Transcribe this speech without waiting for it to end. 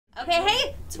Okay,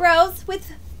 hey, it's Rose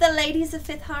with the ladies of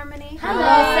Fifth Harmony. Hello.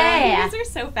 You guys are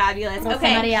so fabulous.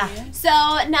 Okay, so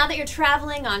now that you're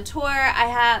traveling on tour,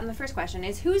 my first question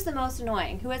is, who's the most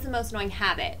annoying? Who has the most annoying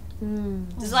habit?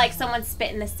 Does like someone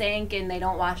spit in the sink and they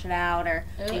don't wash it out, or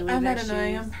they leave I'm their not shoes?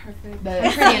 annoying. I'm perfect.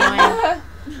 I'm pretty annoying.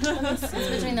 It's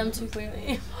between them two,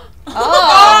 clearly.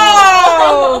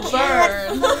 Oh,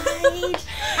 burn.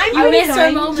 You missed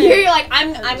her moment. You're like,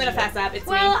 I'm gonna fess up. It's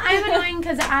Well, me. I'm annoying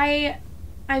because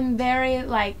I'm very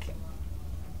like,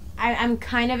 I'm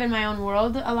kind of in my own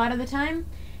world a lot of the time.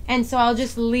 And so I'll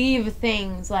just leave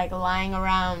things like lying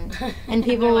around, and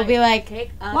people will be like,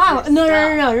 "Wow,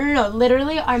 no!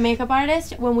 Literally, our makeup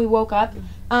artist, when we woke up,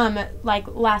 like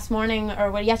last morning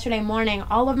or yesterday morning,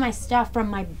 all of my stuff from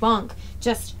my bunk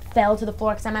just fell to the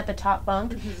floor because I'm at the top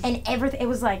bunk, and everything. It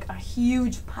was like a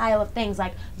huge pile of things,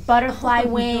 like butterfly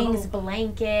wings,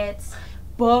 blankets,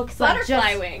 books,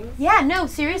 Butterfly wings. Yeah, no,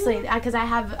 seriously, because I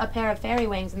have a pair of fairy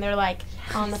wings, and they're like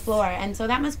on the floor, and so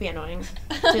that must be annoying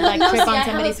to like trip on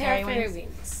somebody's fairy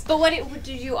wings. But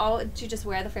did you just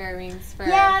wear the fairy wings for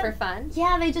fun?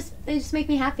 Yeah, they just make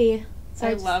me happy. So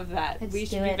I love that. We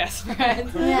should be best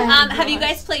friends. Yeah. Have you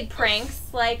guys played pranks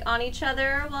like on each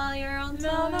other while you're on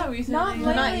tour? No, not recently. Not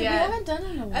lately. Not yet. We haven't done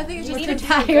it in a while. I think it's We just need too to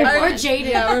tired. We're jaded.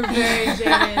 Yeah, we're very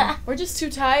jaded. We're just too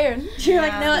tired. You're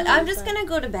like, no, I'm just gonna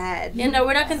go to bed. Yeah, no,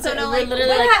 we're not So considering. no, We're like,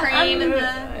 literally whipped like cream and the.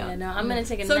 Yeah, no, I'm gonna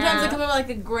take a Sometimes I nap. come up with like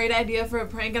a great idea for a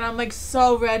prank, and I'm like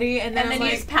so ready, and then And I'm then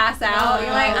you like, just pass out. no,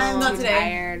 You're like, I'm not too today.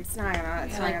 tired. It's not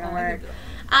gonna work.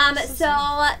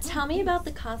 So tell me about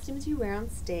the costumes you wear on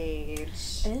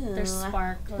stage. They're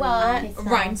sparkly. Well,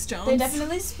 Rhinestones. they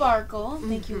definitely sparkle.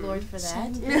 Thank you, Lord, for that.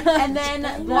 And then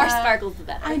The more sparkles, the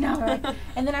better. I know, right?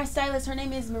 And then our stylist, her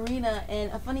name is Marina,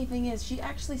 and a funny thing is, she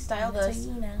actually styled us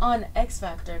on X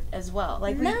Factor as well.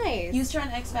 Like, we Nice. used her on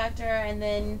X Factor, and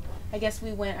then I guess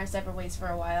we went our separate ways for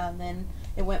a while, and then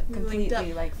it went We linked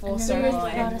completely up. like full And then circle, we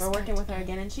and got we're us working with her back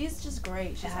again, and she's just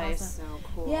great. She's That is awesome. so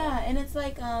cool. Yeah, and it's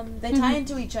like they tie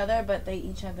into each other, but they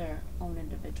each have their own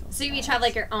individual. So you each styles. have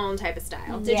like your own type of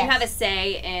style. Did you Yes. have a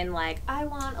say in like, I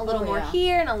want a little Oh, more yeah.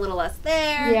 here and a little less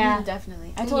there? Yeah.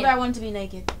 Definitely. I told her I wanted to be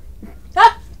naked.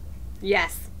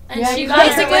 Yes. And Yeah, she you got her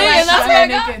Basically, wish. and that's what I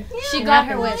got. She got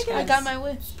her wish. I guys. got my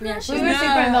wish. Yeah, she We were was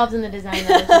super involved in the design,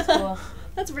 though, which is cool.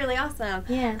 That's really awesome.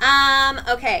 Yeah.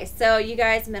 Okay, so you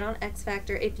guys met on X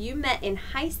Factor. If you met in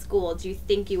high school, do you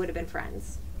think you would have been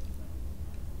friends?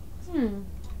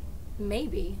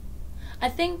 Maybe. I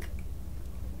think.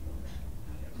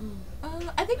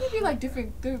 I think we'd be like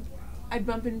different. I'd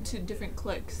bump into different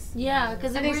cliques. Yeah,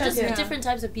 because I we're think so, just too. different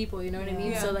types of people, you know what I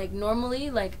mean? Yeah. So, like, normally,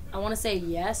 like, I want to say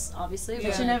yes, obviously, Yeah.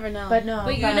 But you never know. But no.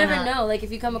 but you probably never not. know. Like,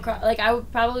 if you come across, like,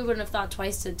 probably wouldn't have thought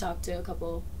twice to talk to a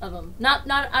couple of them. Not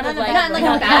out of Not like, not in, like, a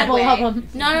Not bad couple way. of them.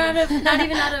 not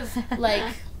even out of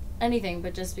like anything,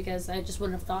 but just because I just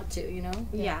wouldn't have thought to, you know?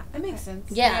 Yeah. That makes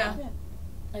sense. Yeah. Yeah.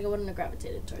 Like, I wouldn't have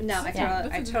gravitated towards. No, I Yeah.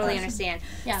 totally, I totally understand.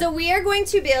 Yeah. So we are going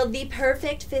to build the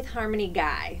perfect Fifth Harmony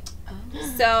guy.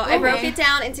 So I broke it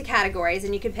down into categories,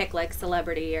 and you can pick like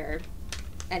celebrity or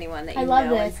anyone that you I love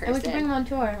know this. in And we can person. bring them on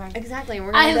tour. Exactly.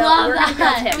 We're I gonna love we're gonna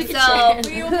that. build We him. can So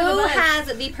share. who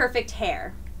has the perfect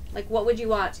hair? Like, what would you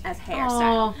want as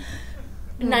hairstyle? Oh,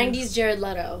 90s Jared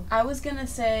Leto. I was gonna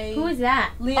say who is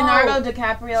that? Leonardo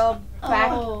DiCaprio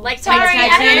back. Like Sorry,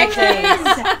 Titanic.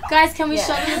 Guys, can we Yeah.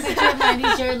 show them a picture of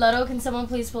 90s Jared Leto? Can someone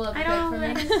please pull up a I pic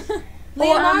for don't me?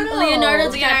 Leonardo. Leonardo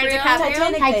Leonardo DiCaprio.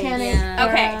 DiCaprio. Titanic. Yeah.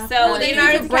 Okay, so they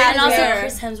Leonardo need to brand And also DiCaprio.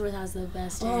 Chris Hemsworth has the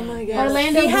best hair. Oh my god.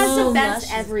 Orlando He has the Bloom.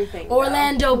 best everything. though.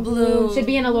 Orlando Bloom. Should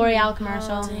be in a L'Oreal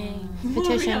commercial. Dang.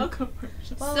 Petition.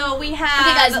 So we have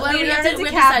Okay, guys, what do we have Leonardo to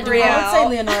decide? Do we I would say DiCaprio.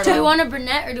 Leonardo. Do we want a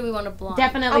brunette or do we want a blonde?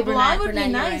 Definitely a blonde would brunette.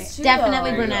 be Brunette, you're nice too.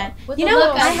 Definitely though. brunette. With You the know,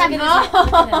 looks. I have Look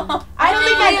at him. I don't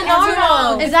think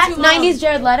Leonardo. Is that Too long. 90s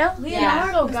Jared Leto?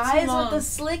 Leonardo, It's guys, too long. with the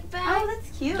slick back.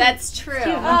 that's cute. That's true.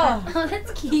 Oh. Oh,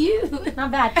 that's cute. Not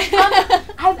bad.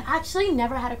 I've actually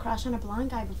never had a crush on a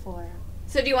blonde guy before.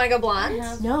 So do you want to go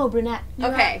blonde? No, brunette.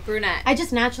 Okay, brunette. I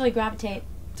just naturally gravitate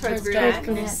Towards Towards brunette.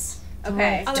 darkness.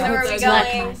 Okay. I So like are we those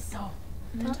going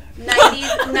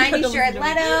 90s Jared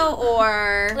Leto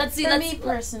or? Let's see. For Let's. me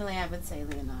personally, I would say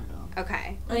Leonardo.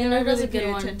 Okay. Leonardo's a good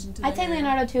one. I'd say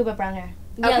Leonardo too, but brown hair.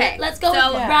 Yeah, Okay, let's go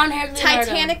so- with brown hair Leonardo.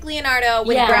 Titanic Leonardo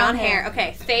with Yeah. brown hair.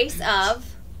 Okay, face of.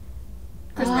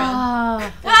 Chris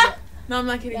Brown. Oh. No, I'm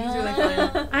not kidding. He's really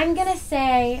funny. I'm gonna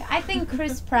say I think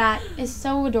Chris Pratt is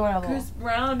so adorable. Chris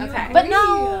Brown. Okay. But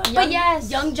no, Young, but yes.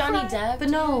 Young Johnny Depp. But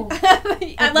no.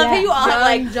 I love how you all have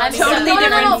like Johnny Depp. totally No, no,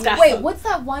 different no, stuff. Wait, what's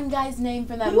that one guy's name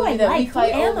from that Who do movie I that we like? Who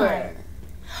fight am over?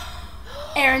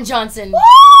 I? Aaron Johnson.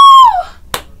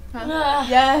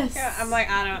 Yes. Yeah, I'm like,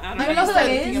 I don't You know who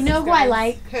it is? You know who I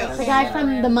like? The guy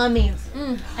from The Mummies.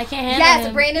 I can't handle Yes,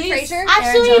 him. Brandon Fraser.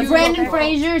 Actually, Brandon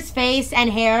Fraser's face and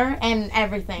hair and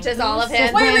everything. Just all of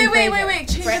him. Wait.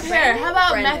 Change of hair. How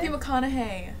about Brandon. Matthew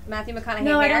McConaughey? Matthew McConaughey.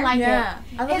 No, I hair? don't like Yeah.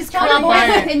 it. I His love color body.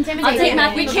 is I'll take intimidating.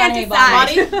 Matthew We can't McConaughey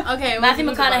decide. body. Okay, Matthew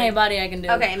McConaughey body I can do.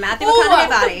 Okay, Matthew McConaughey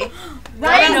body.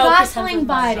 Ryan know Chris Gosling Hemsworth's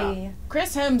body.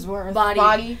 Chris Hemsworth.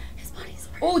 Body. His body's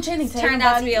Oh, Channing Tatum Turned out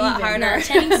to body be a lot even. harder. No,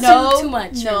 Channing's too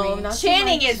much No, for me. not too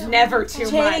Channing much. is never too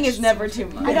much. Channing is never too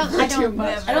much. I don't.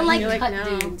 I don't like You're like, cut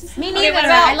no. dudes. Me Okay, neither. what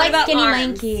about- I like what about skinny, arms?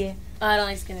 lanky. Oh, I don't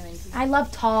like skinny lanky. I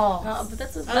love tall. Oh, but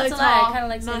that's a I like lie. I tall, kind of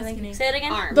like not skinny lanky. skinny. Say it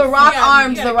again. Arms. The Rock Yeah,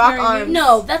 arms. you The gotta Rock carry me. arms.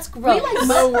 No, that's gross.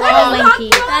 Tall lanky.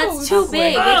 That's too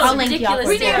big. I'll It's link you ridiculous. up.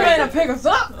 We need standard. to pick us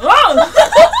up.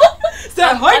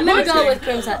 I'm gonna go with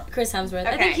Chris Hemsworth.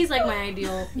 I Okay. think he's like my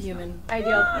ideal human.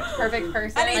 Ideal, perfect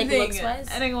person. Anything. looks-wise?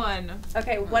 Anyone.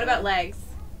 Okay, what about legs?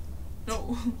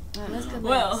 No. That's good.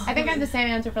 Well. I think I have the same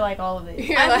answer for like all of these.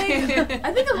 You're I like-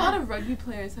 think a lot of rugby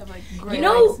players have like great You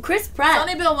know, legs. Chris Pratt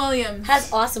Sonny Bill Williams.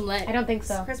 has awesome legs. I don't think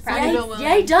so. Chris Yeah, Pratt. Sonny he, Bill Williams.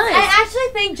 yeah, he does. I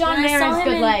actually think John When I Mayer saw has him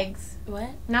good in- legs. What?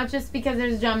 Not just because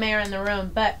there's John Mayer in the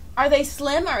room, but Are they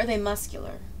slim or are they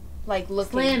muscular? Like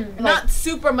looking. Slim. Not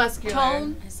super muscular.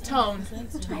 Tone. Tone.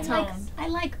 I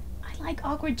like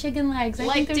awkward chicken legs. I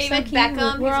Like think they're David so cute.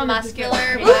 Beckham, We're he's on a muscular,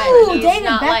 different but page. Ooh, he's David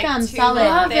not like Beckham, too solid. We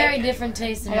all have thick. very different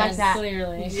tastes in I like men, that.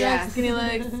 clearly. Yeah. Skinny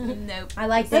legs. Nope. I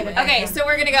like David Okay, Beckham. so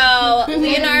we're gonna go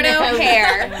Leonardo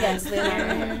hair, Yes,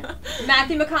 Leonardo.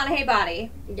 Matthew McConaughey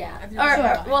body, Yeah.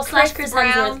 Sure. Well, slash Chris Chris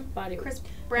Brown. Hemsworth body. Chris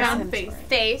Brown Brown face.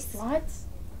 face, What?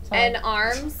 and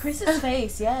arms. Chris's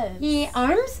face, yes. Yeah,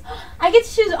 arms? I get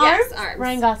to choose Yes, arms? arms.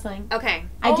 Ryan Gosling. Okay.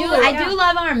 I do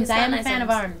love arms. He's I got am a nice fan of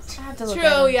arms. arms. I have to look at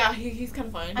True, him. yeah, he's kind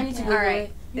of fun. I need to All Google right.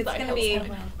 it. It's like gonna be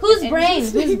Whose brain?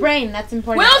 Whose brain? That's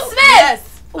important. Will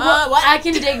Smith! What? I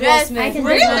can dig Will Yes, Smith. I can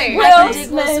Really? dig I Will can Smith.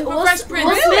 dig Will Smith. Will Fresh Smith Prince.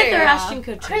 or Really? Ashton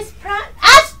Kutcher? Chris Pratt.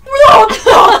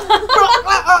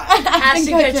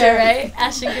 Ashton Kutcher, right?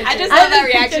 Ashton Kutcher. I just I love that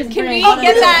think reaction. it's Can we brain.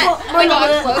 get that like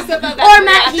a close up of that? Or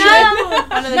Matt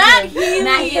reaction? Healy. Matt Healy.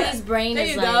 Matt Healy's brain There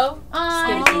is you like. go.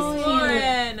 Skippy.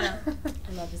 Lauren.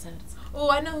 I love his head. Oh,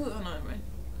 I know who. Oh, no, never mind.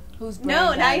 Who's brain? No,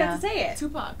 now you Diana? have to say it.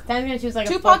 Tupac. Then I'm gonna choose like a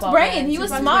Tupac's football brain. player. He was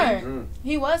Tupac's smart. Mm.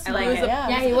 He was I smart. like it. Yeah.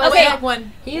 Yeah, he was. Okay. Tupac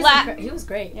one. He was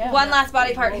great. Yeah. One last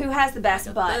body part. Who has the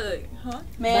best butt? Huh?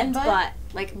 Man Butt. butt.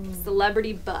 Like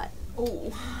celebrity butt.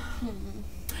 Oh.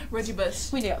 Reggie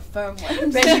Bush. We need a firm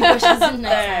one. Reggie Bush is a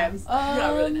nice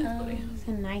Not really nice booty. It's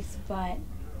a nice butt.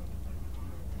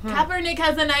 Kaepernick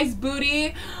has a nice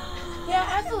booty. Yeah,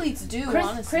 athletes do,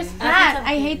 honestly. Chris Pratt.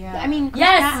 I hate. Yeah. I mean, Chris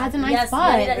Yes, Pratt has a nice yes,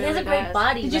 butt. He has a great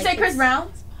body. Did you like say Chris his-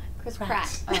 Brown? Chris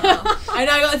Pratt. I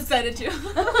know, I got excited too.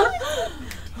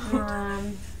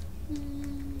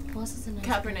 Who else is a nice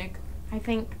Kaepernick. I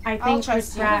think I'll Chris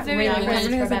trust you. Pratt Very really good. wins Kaepernick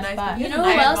for has a best nice butt. body. You know who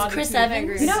I else? agree Chris with you.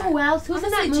 Evans. You know who else? Who's in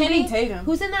that Honestly, movie? Channing Tatum.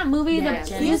 Who's in that movie? Yeah, the,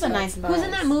 Channing He's a nice butt. Who's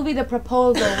in that movie, The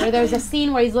Proposal, where there's a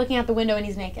scene where he's looking out the window and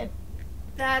he's naked?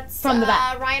 That's From the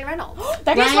back. Ryan Reynolds.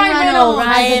 That guy's Ryan Reynolds. has a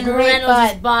Ryan great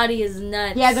Reynolds' butt. body is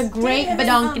nuts. He has a great Aren't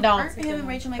badonkadonk. him and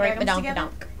Rachel Great McAdams together?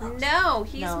 badonkadonk. No,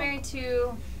 he's No. married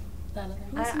to.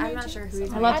 I'm not sure who he's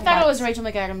I married love I to. thought it was Rachel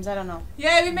McAdams. I don't know.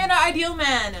 Yeah, we made our ideal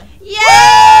man.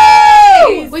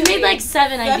 Yay! We made like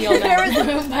 7 ideal men.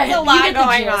 There's a lot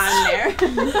going on there.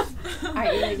 All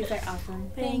right, you ladies are awesome.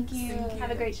 Thank you.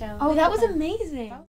 Have a great show. Oh, that was amazing.